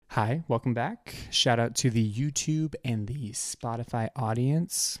Hi, welcome back. Shout out to the YouTube and the Spotify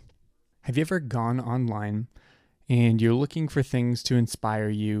audience. Have you ever gone online and you're looking for things to inspire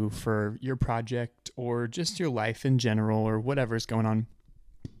you for your project or just your life in general or whatever's going on?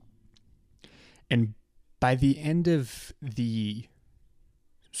 And by the end of the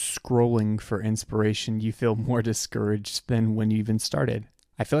scrolling for inspiration, you feel more discouraged than when you even started.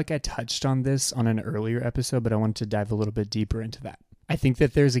 I feel like I touched on this on an earlier episode, but I want to dive a little bit deeper into that. I think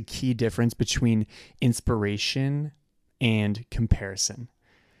that there's a key difference between inspiration and comparison.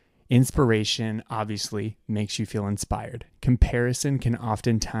 Inspiration obviously makes you feel inspired. Comparison can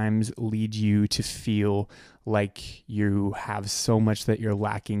oftentimes lead you to feel like you have so much that you're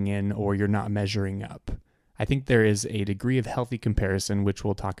lacking in or you're not measuring up. I think there is a degree of healthy comparison, which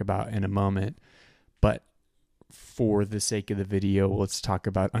we'll talk about in a moment, but for the sake of the video, let's talk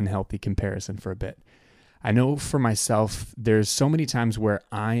about unhealthy comparison for a bit. I know for myself, there's so many times where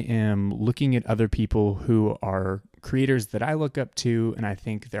I am looking at other people who are creators that I look up to, and I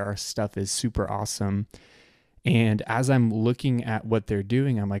think their stuff is super awesome. And as I'm looking at what they're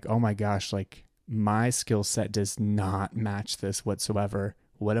doing, I'm like, oh my gosh, like my skill set does not match this whatsoever.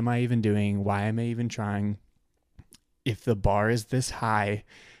 What am I even doing? Why am I even trying? If the bar is this high,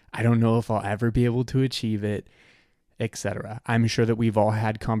 I don't know if I'll ever be able to achieve it, etc. I'm sure that we've all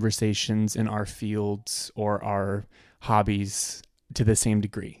had conversations in our fields or our hobbies to the same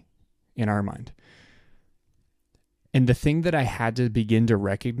degree in our mind. And the thing that I had to begin to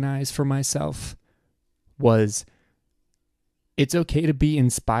recognize for myself was it's okay to be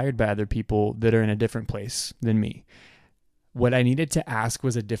inspired by other people that are in a different place than me. What I needed to ask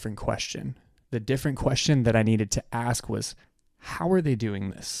was a different question. The different question that I needed to ask was, how are they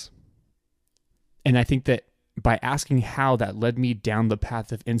doing this? And I think that by asking how, that led me down the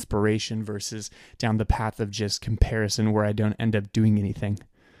path of inspiration versus down the path of just comparison where I don't end up doing anything.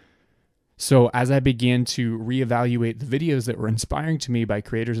 So as I began to reevaluate the videos that were inspiring to me by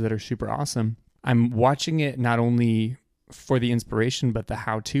creators that are super awesome, I'm watching it not only for the inspiration, but the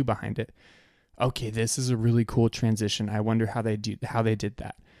how-to behind it. Okay, this is a really cool transition. I wonder how they did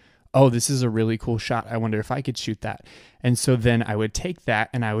that. Oh, this is a really cool shot. I wonder if I could shoot that. And so then I would take that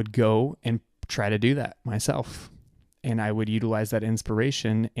and I would go and try to do that myself. And I would utilize that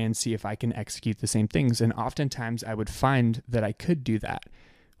inspiration and see if I can execute the same things. And oftentimes I would find that I could do that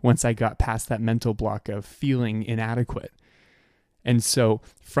once I got past that mental block of feeling inadequate. And so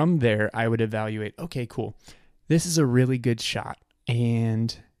from there, I would evaluate, okay, cool. This is a really good shot.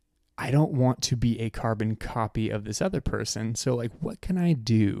 And I don't want to be a carbon copy of this other person. So like, what can I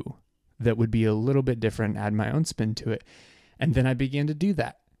do that would be a little bit different, add my own spin to it? And then I began to do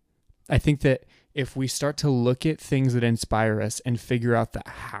that. I think that if we start to look at things that inspire us and figure out the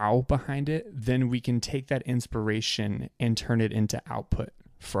how behind it, then we can take that inspiration and turn it into output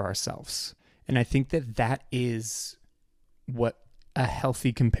for ourselves. And I think that that is what a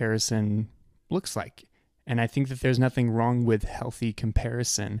healthy comparison looks like. And I think that there's nothing wrong with healthy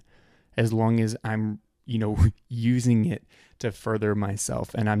comparison as long as I'm, using it to further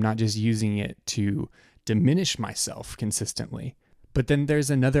myself and I'm not just using it to diminish myself consistently. But then there's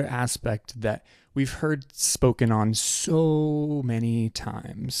another aspect that we've heard spoken on so many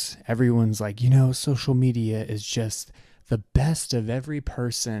times. Everyone's like, social media is just the best of every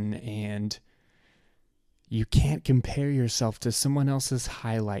person and you can't compare yourself to someone else's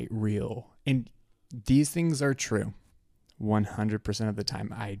highlight reel. And these things are true 100% of the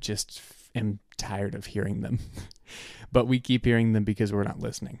time. I just am tired of hearing them. But we keep hearing them because we're not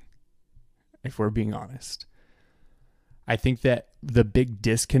listening, if we're being honest. I think that the big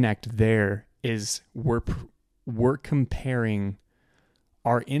disconnect there is we're comparing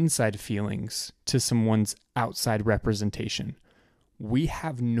our inside feelings to someone's outside representation. We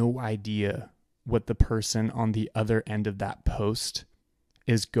have no idea what the person on the other end of that post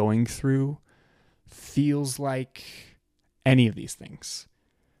is going through, feels like, any of these things.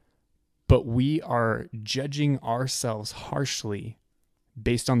 But we are judging ourselves harshly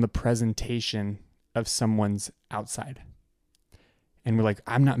based on the presentation of someone's outside. And we're like,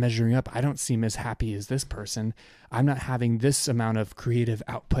 I'm not measuring up. I don't seem as happy as this person. I'm not having this amount of creative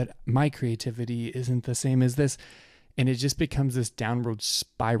output. My creativity isn't the same as this. And it just becomes this downward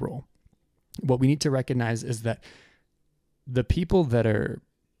spiral. What we need to recognize is that the people that are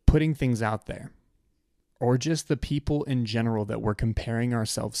putting things out there, or just the people in general that we're comparing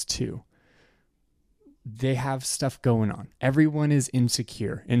ourselves to, they have stuff going on. Everyone is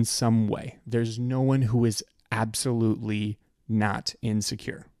insecure in some way. There's no one who is absolutely not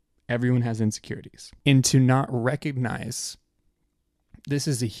insecure. Everyone has insecurities. And to not recognize this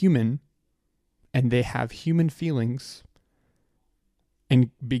is a human and they have human feelings and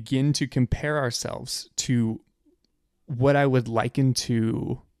begin to compare ourselves to what I would liken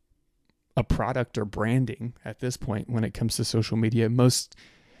to a product or branding at this point when it comes to social media. Most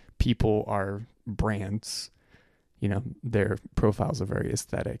people are brands. Their profiles are very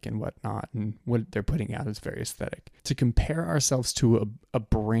aesthetic and whatnot, and what they're putting out is very aesthetic. To compare ourselves to a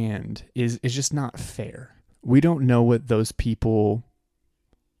brand is just not fair. We don't know what those people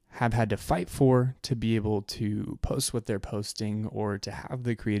have had to fight for to be able to post what they're posting or to have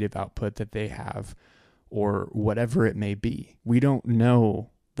the creative output that they have or whatever it may be. We don't know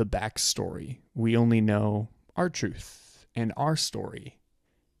the backstory. We only know our truth and our story.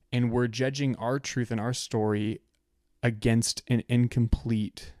 And we're judging our truth and our story against an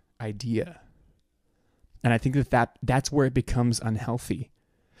incomplete idea. And I think that's where it becomes unhealthy.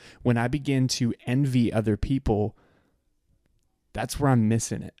 When I begin to envy other people, that's where I'm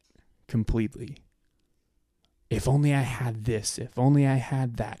missing it completely. If only I had this, if only I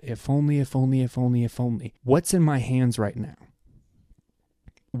had that, if only. What's in my hands right now?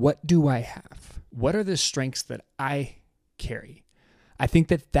 What do I have? What are the strengths that I carry? I think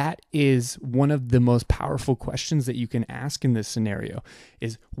that is one of the most powerful questions that you can ask in this scenario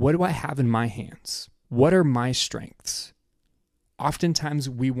is, what do I have in my hands? What are my strengths? Oftentimes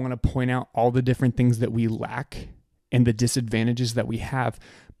we want to point out all the different things that we lack and the disadvantages that we have,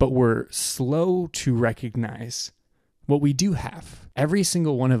 but we're slow to recognize what we do have. Every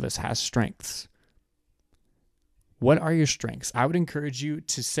single one of us has strengths. What are your strengths? I would encourage you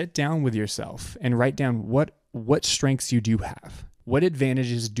to sit down with yourself and write down what strengths you do have. What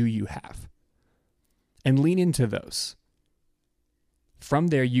advantages do you have? And lean into those. From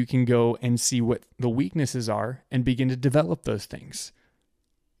there, you can go and see what the weaknesses are and begin to develop those things.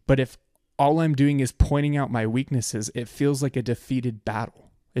 But if all I'm doing is pointing out my weaknesses, it feels like a defeated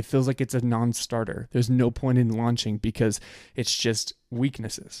battle. It feels like it's a non-starter. There's no point in launching because it's just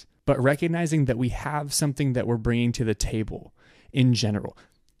weaknesses. But recognizing that we have something that we're bringing to the table in general.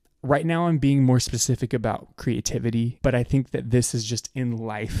 Right now, I'm being more specific about creativity, but I think that this is just in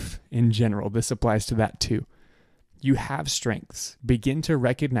life in general. This applies to that too. You have strengths. Begin to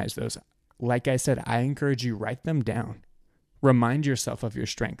recognize those. Like I said, I encourage you, write them down. Remind yourself of your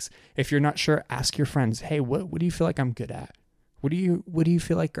strengths. If you're not sure, ask your friends, hey, what do you feel like I'm good at? What do you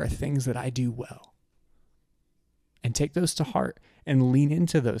feel like are things that I do well? And take those to heart and lean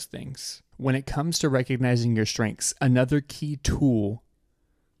into those things. When it comes to recognizing your strengths, another key tool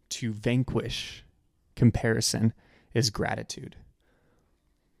to vanquish comparison is gratitude.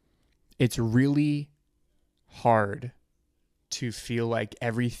 It's really hard to feel like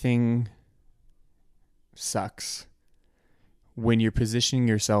everything sucks when you're positioning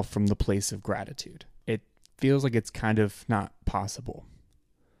yourself from the place of gratitude. It feels like it's kind of not possible.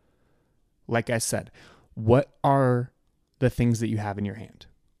 Like I said, what are the things that you have in your hand?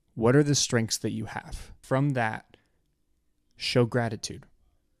 What are the strengths that you have? From that, show gratitude.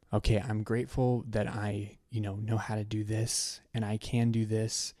 Okay, I'm grateful that I, know how to do this and I can do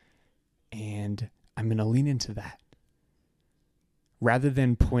this, and I'm going to lean into that. Rather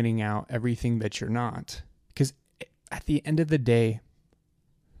than pointing out everything that you're not. Because at the end of the day,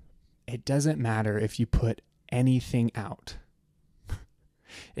 it doesn't matter if you put anything out.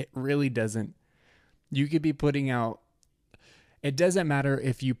 It really doesn't. You could be putting out, it doesn't matter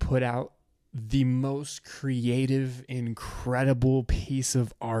if you put out the most creative, incredible piece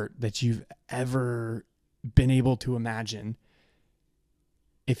of art that you've ever been able to imagine.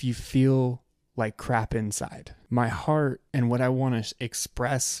 If you feel like crap inside, my heart and what I want to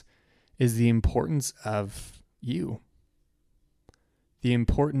express is the importance of you, the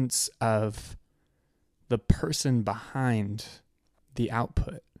importance of the person behind the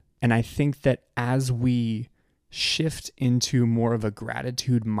output. And I think that as we shift into more of a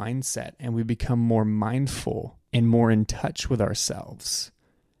gratitude mindset and we become more mindful and more in touch with ourselves,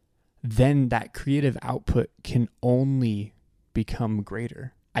 then that creative output can only become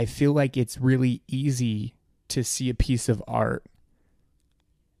greater. I feel like it's really easy to see a piece of art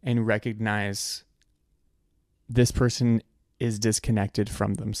and recognize this person is disconnected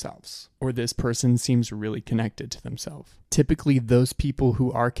from themselves, or this person seems really connected to themselves. Typically, those people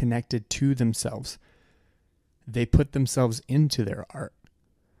who are connected to themselves, they put themselves into their art.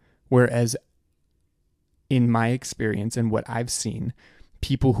 Whereas in my experience and what I've seen,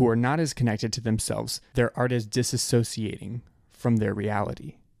 people who are not as connected to themselves, their art is disassociating from their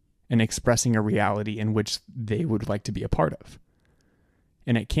reality and expressing a reality in which they would like to be a part of.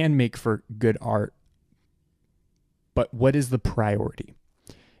 And it can make for good art. But what is the priority?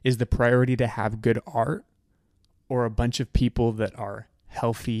 Is the priority to have good art or a bunch of people that are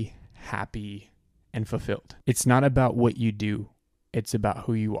healthy, happy, and fulfilled? It's not about what you do It's about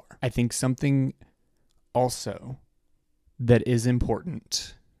who you are. I think something also that is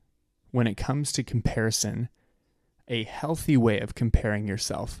important when it comes to comparison, a healthy way of comparing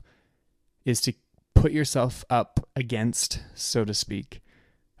yourself is to put yourself up against, so to speak,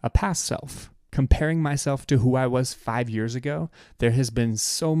 a past self. Comparing myself to who I was 5 years ago, there has been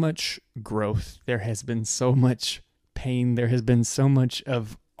so much growth. There has been so much pain. There has been so much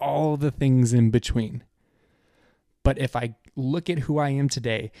of all the things in between. But if I look at who I am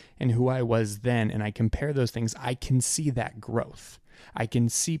today and who I was then, and I compare those things, I can see that growth. I can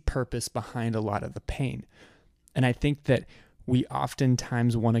see purpose behind a lot of the pain. And I think that we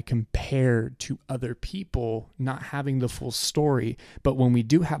oftentimes want to compare to other people not having the full story. But when we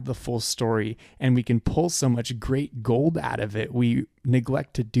do have the full story and we can pull so much great gold out of it, we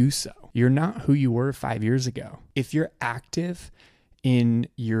neglect to do so. You're not who you were 5 years ago. If you're active in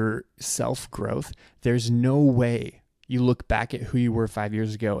your self-growth, there's no way you look back at who you were 5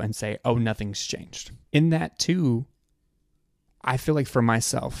 years ago and say, oh, nothing's changed. In that too, I feel like for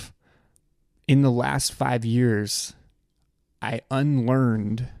myself, in the last 5 years, I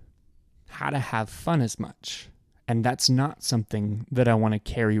unlearned how to have fun as much. And that's not something that I want to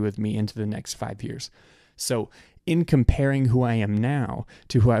carry with me into the next 5 years. So in comparing who I am now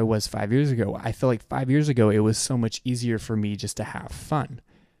to who I was 5 years ago, I feel like 5 years ago, it was so much easier for me just to have fun.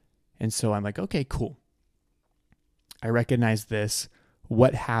 And so I'm like, okay, cool. I recognize this.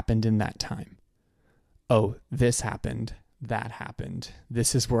 What happened in that time? Oh, this happened. That happened.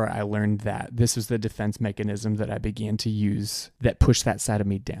 This is where I learned that. This was the defense mechanism that I began to use that pushed that side of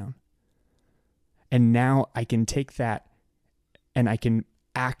me down. And now I can take that and I can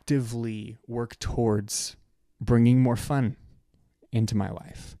actively work towards bringing more fun into my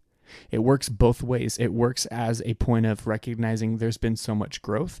life. It works both ways. It works as a point of recognizing there's been so much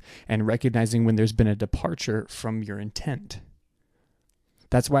growth and recognizing when there's been a departure from your intent.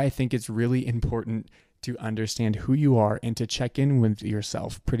 That's why I think it's really important to understand who you are and to check in with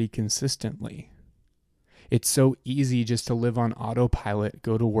yourself pretty consistently. It's so easy just to live on autopilot,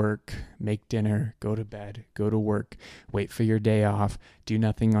 go to work, make dinner, go to bed, go to work, wait for your day off, do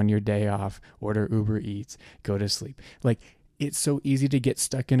nothing on your day off, order Uber Eats, go to sleep. Like, it's so easy to get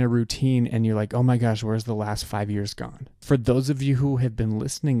stuck in a routine and you're like, oh my gosh, where's the last 5 years gone? For those of you who have been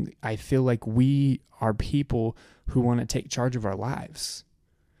listening, I feel like we are people who want to take charge of our lives.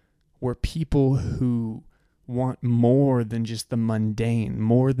 We're people who want more than just the mundane,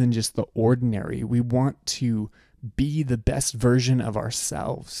 more than just the ordinary. We want to be the best version of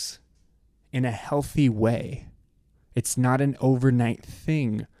ourselves in a healthy way. It's not an overnight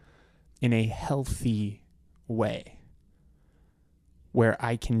thing, in a healthy way where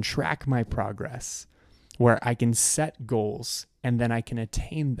I can track my progress, where I can set goals and then I can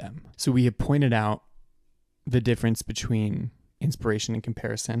attain them. So we have pointed out the difference between inspiration and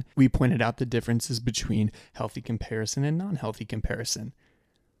comparison. We pointed out the differences between healthy comparison and non-healthy comparison.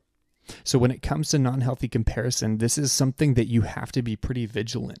 So when it comes to non-healthy comparison, this is something that you have to be pretty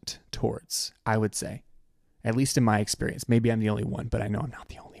vigilant towards, I would say. At least in my experience. Maybe I'm the only one, but I know I'm not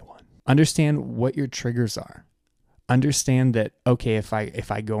the only one. Understand what your triggers are. Understand that, okay, if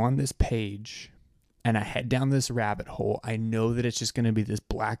I go on this page and I head down this rabbit hole, I know that it's just going to be this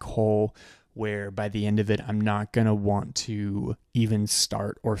black hole where by the end of it, I'm not going to want to even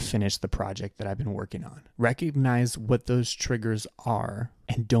start or finish the project that I've been working on. Recognize what those triggers are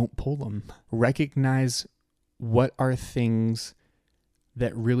and don't pull them. Recognize what are things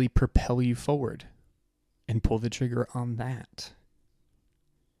that really propel you forward and pull the trigger on that.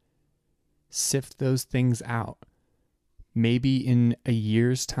 Sift those things out. Maybe in a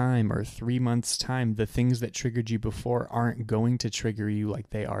year's time or 3 months' time, the things that triggered you before aren't going to trigger you like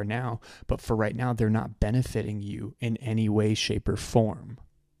they are now. But for right now, they're not benefiting you in any way, shape, or form.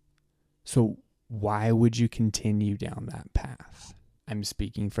 So why would you continue down that path? I'm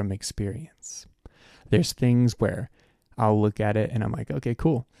speaking from experience. There's things where I'll look at it and I'm like, okay,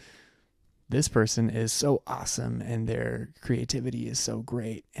 cool. This person is so awesome and their creativity is so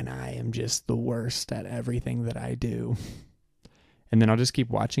great and I am just the worst at everything that I do. And then I'll just keep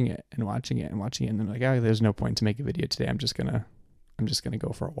watching it and watching it and watching it. And then I'm like, oh, there's no point to make a video today. I'm just gonna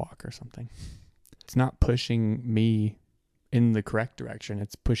go for a walk or something. It's not pushing me in the correct direction.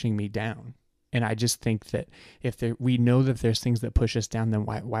 It's pushing me down. And I just think that we know that there's things that push us down, then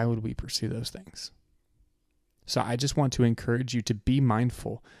why would we pursue those things? So I just want to encourage you to be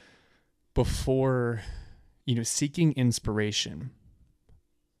mindful before, seeking inspiration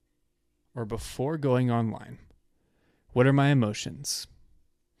or before going online. What are my emotions?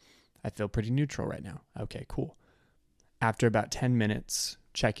 I feel pretty neutral right now. Okay, cool. After about 10 minutes,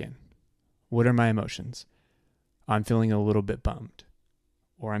 check in. What are my emotions? I'm feeling a little bit bummed,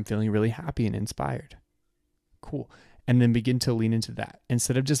 or I'm feeling really happy and inspired. Cool. And then begin to lean into that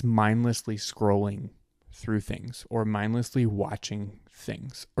instead of just mindlessly scrolling through things or mindlessly watching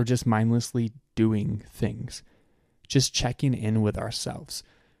things or just mindlessly doing things. Just checking in with ourselves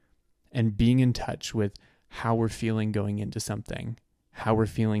and being in touch with how we're feeling going into something, how we're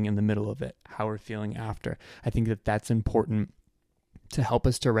feeling in the middle of it, how we're feeling after. I think that that's important to help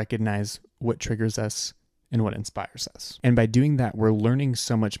us to recognize what triggers us and what inspires us. And by doing that, we're learning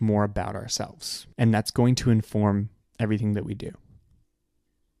so much more about ourselves, and that's going to inform everything that we do.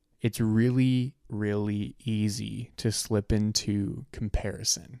 It's really, really easy to slip into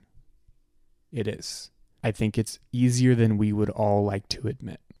comparison. It is. I think it's easier than we would all like to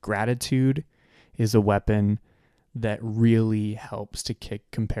admit. Gratitude is a weapon that really helps to kick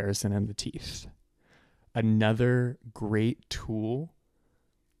comparison in the teeth. Another great tool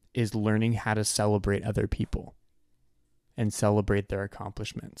is learning how to celebrate other people and celebrate their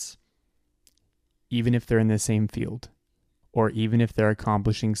accomplishments, even if they're in the same field, or even if they're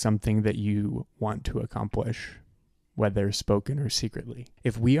accomplishing something that you want to accomplish, whether spoken or secretly.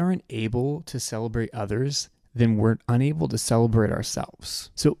 If we aren't able to celebrate others, then we're unable to celebrate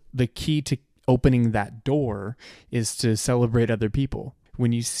ourselves. So the key to opening that door is to celebrate other people.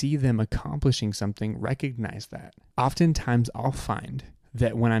 When you see them accomplishing something, recognize that. Oftentimes I'll find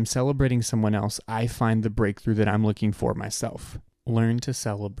that when I'm celebrating someone else, I find the breakthrough that I'm looking for myself. Learn to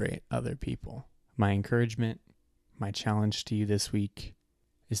celebrate other people. My encouragement, my challenge to you this week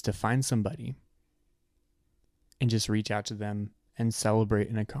is to find somebody and just reach out to them and celebrate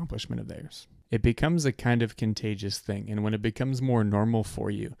an accomplishment of theirs. It becomes a kind of contagious thing. And when it becomes more normal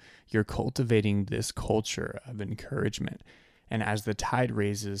for you, you're cultivating this culture of encouragement. And as the tide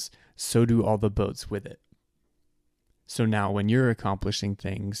raises, so do all the boats with it. So now when you're accomplishing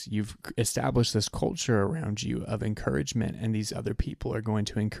things, you've established this culture around you of encouragement, and these other people are going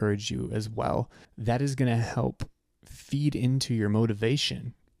to encourage you as well. That is going to help feed into your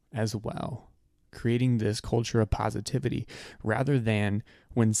motivation as well, creating this culture of positivity, rather than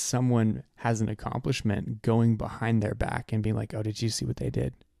when someone has an accomplishment going behind their back and being like, oh, did you see what they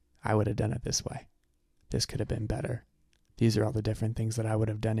did? I would have done it this way. This could have been better. These are all the different things that I would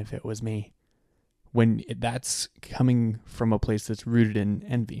have done if it was me. When that's coming from a place that's rooted in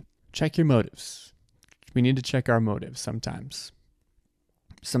envy. Check your motives. We need to check our motives sometimes.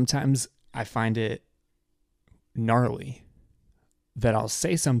 Sometimes I find it gnarly that I'll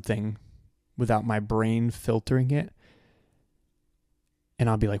say something without my brain filtering it, and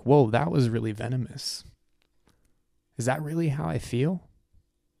I'll be like, whoa, that was really venomous. Is that really how I feel?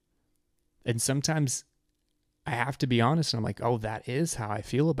 And sometimes I have to be honest, and I'm like, oh, that is how I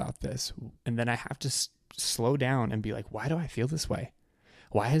feel about this. And then I have to slow down and be like, why do I feel this way?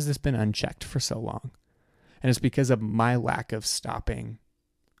 Why has this been unchecked for so long? And it's because of my lack of stopping,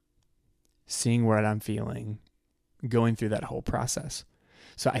 seeing what I'm feeling, going through that whole process.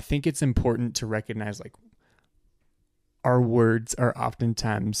 So I think it's important to recognize, like, our words are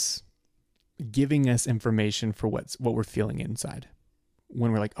oftentimes giving us information for what we're feeling inside.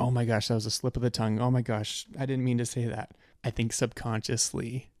 When we're like, oh my gosh, that was a slip of the tongue. Oh my gosh, I didn't mean to say that. I think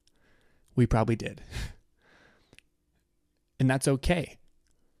subconsciously we probably did. And that's okay.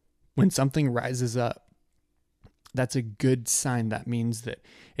 When something rises up, that's a good sign. That means that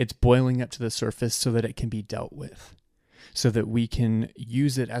it's boiling up to the surface so that it can be dealt with, so that we can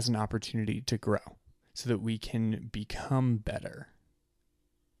use it as an opportunity to grow, so that we can become better,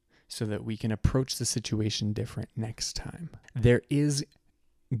 so that we can approach the situation different next time. There is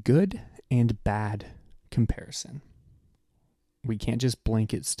good and bad comparison. We can't just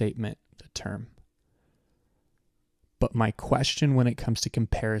blanket statement the term. But my question when it comes to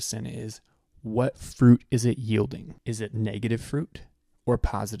comparison is, what fruit is it yielding? Is it negative fruit or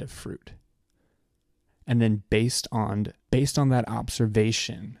positive fruit? And then based on that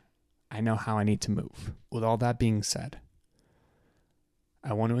observation, I know how I need to move. With all that being said,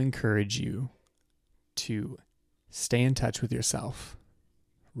 I want to encourage you to stay in touch with yourself.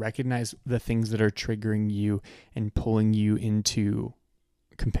 Recognize the things that are triggering you and pulling you into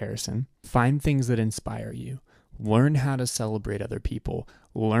comparison. Find things that inspire you. Learn how to celebrate other people.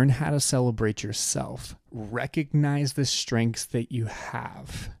 Learn how to celebrate yourself. Recognize the strengths that you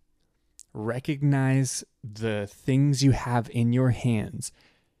have. Recognize the things you have in your hands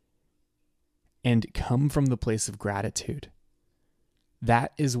and come from the place of gratitude.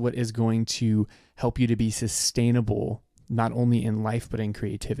 That is what is going to help you to be sustainable, not only in life, but in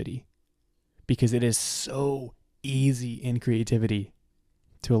creativity. Because it is so easy in creativity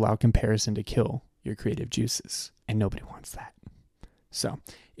to allow comparison to kill your creative juices. And nobody wants that. So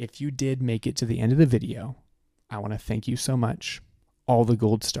if you did make it to the end of the video, I want to thank you so much. All the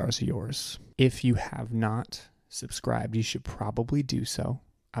gold stars are yours. If you have not subscribed, you should probably do so.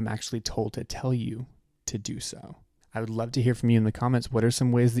 I'm actually told to tell you to do so. I would love to hear from you in the comments. What are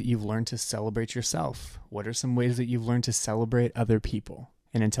some ways that you've learned to celebrate yourself? What are some ways that you've learned to celebrate other people?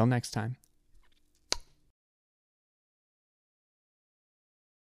 And until next time,